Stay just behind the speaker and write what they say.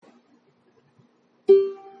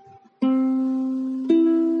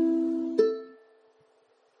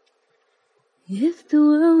If the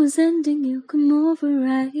world was ending, you come over,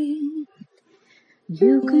 right?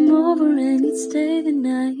 You come over and you'd stay the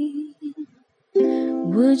night.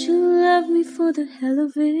 Would you love me for the hell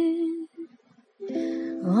of it?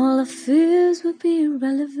 All our fears would be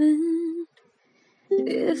irrelevant.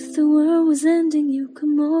 If the world was ending, you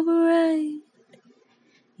come over, right?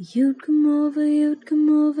 You'd come over, you'd come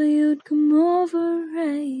over, you'd come over,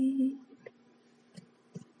 right?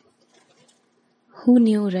 Who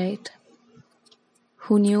knew, right?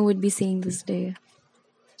 Who knew we'd be seeing this day?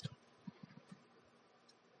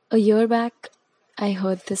 A year back, I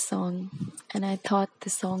heard this song and I thought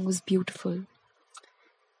this song was beautiful.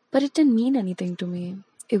 But it didn't mean anything to me.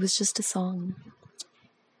 It was just a song.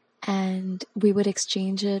 And we would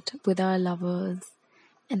exchange it with our lovers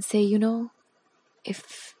and say,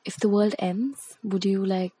 if the world ends, would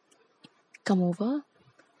you come over?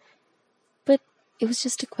 But it was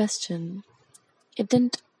just a question. It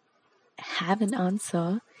didn't have an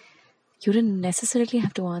answer. You didn't necessarily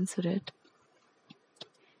have to answer it.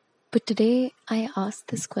 But today I asked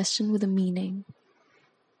this question with a meaning.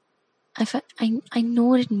 I know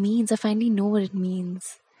what it means. I finally know what it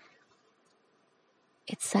means.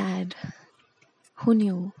 It's sad. Who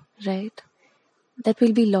knew, right? That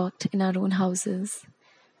we'll be locked in our own houses.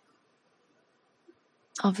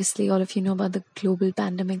 Obviously, all of you know about the global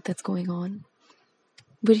pandemic that's going on.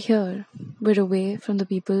 We're here. We're away from the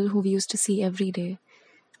people who we used to see every day.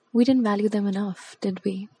 We didn't value them enough, did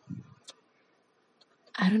we?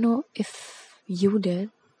 I don't know if you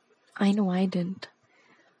did. I know I didn't.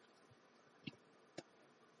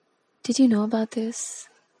 Did you know about this?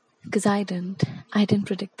 Because I didn't. I didn't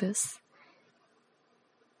predict this.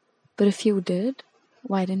 But if you did,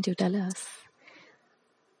 why didn't you tell us?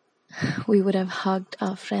 We would have hugged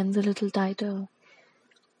our friends a little tighter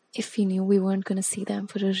if we knew we weren't going to see them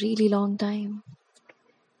for a really long time.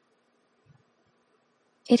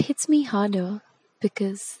 It hits me harder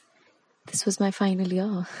because this was my final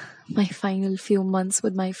year, my final few months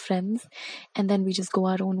with my friends, and then we just go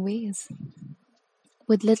our own ways.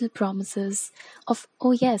 With little promises of,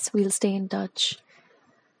 oh yes, we'll stay in touch.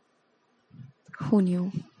 Who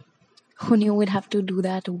knew? Who knew we'd have to do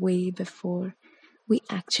that way before we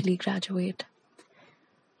actually graduate?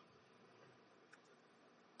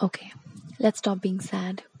 Okay, let's stop being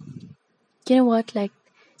sad. You know what?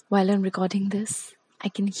 While I'm recording this, I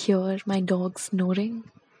can hear my dog snoring.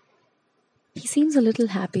 He seems a little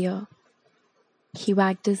happier. He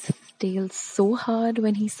wagged his tail so hard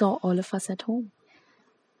when he saw all of us at home.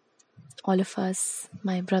 All of us,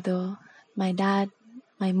 my brother, my dad,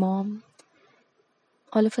 my mom,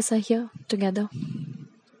 all of us are here together.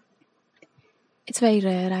 It's very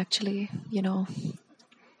rare actually,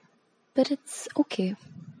 but it's okay.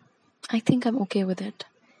 I think I'm okay with it.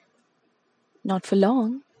 Not for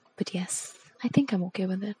long, but yes, I think I'm okay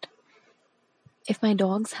with it. If my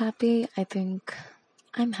dog's happy, I think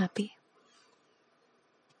I'm happy.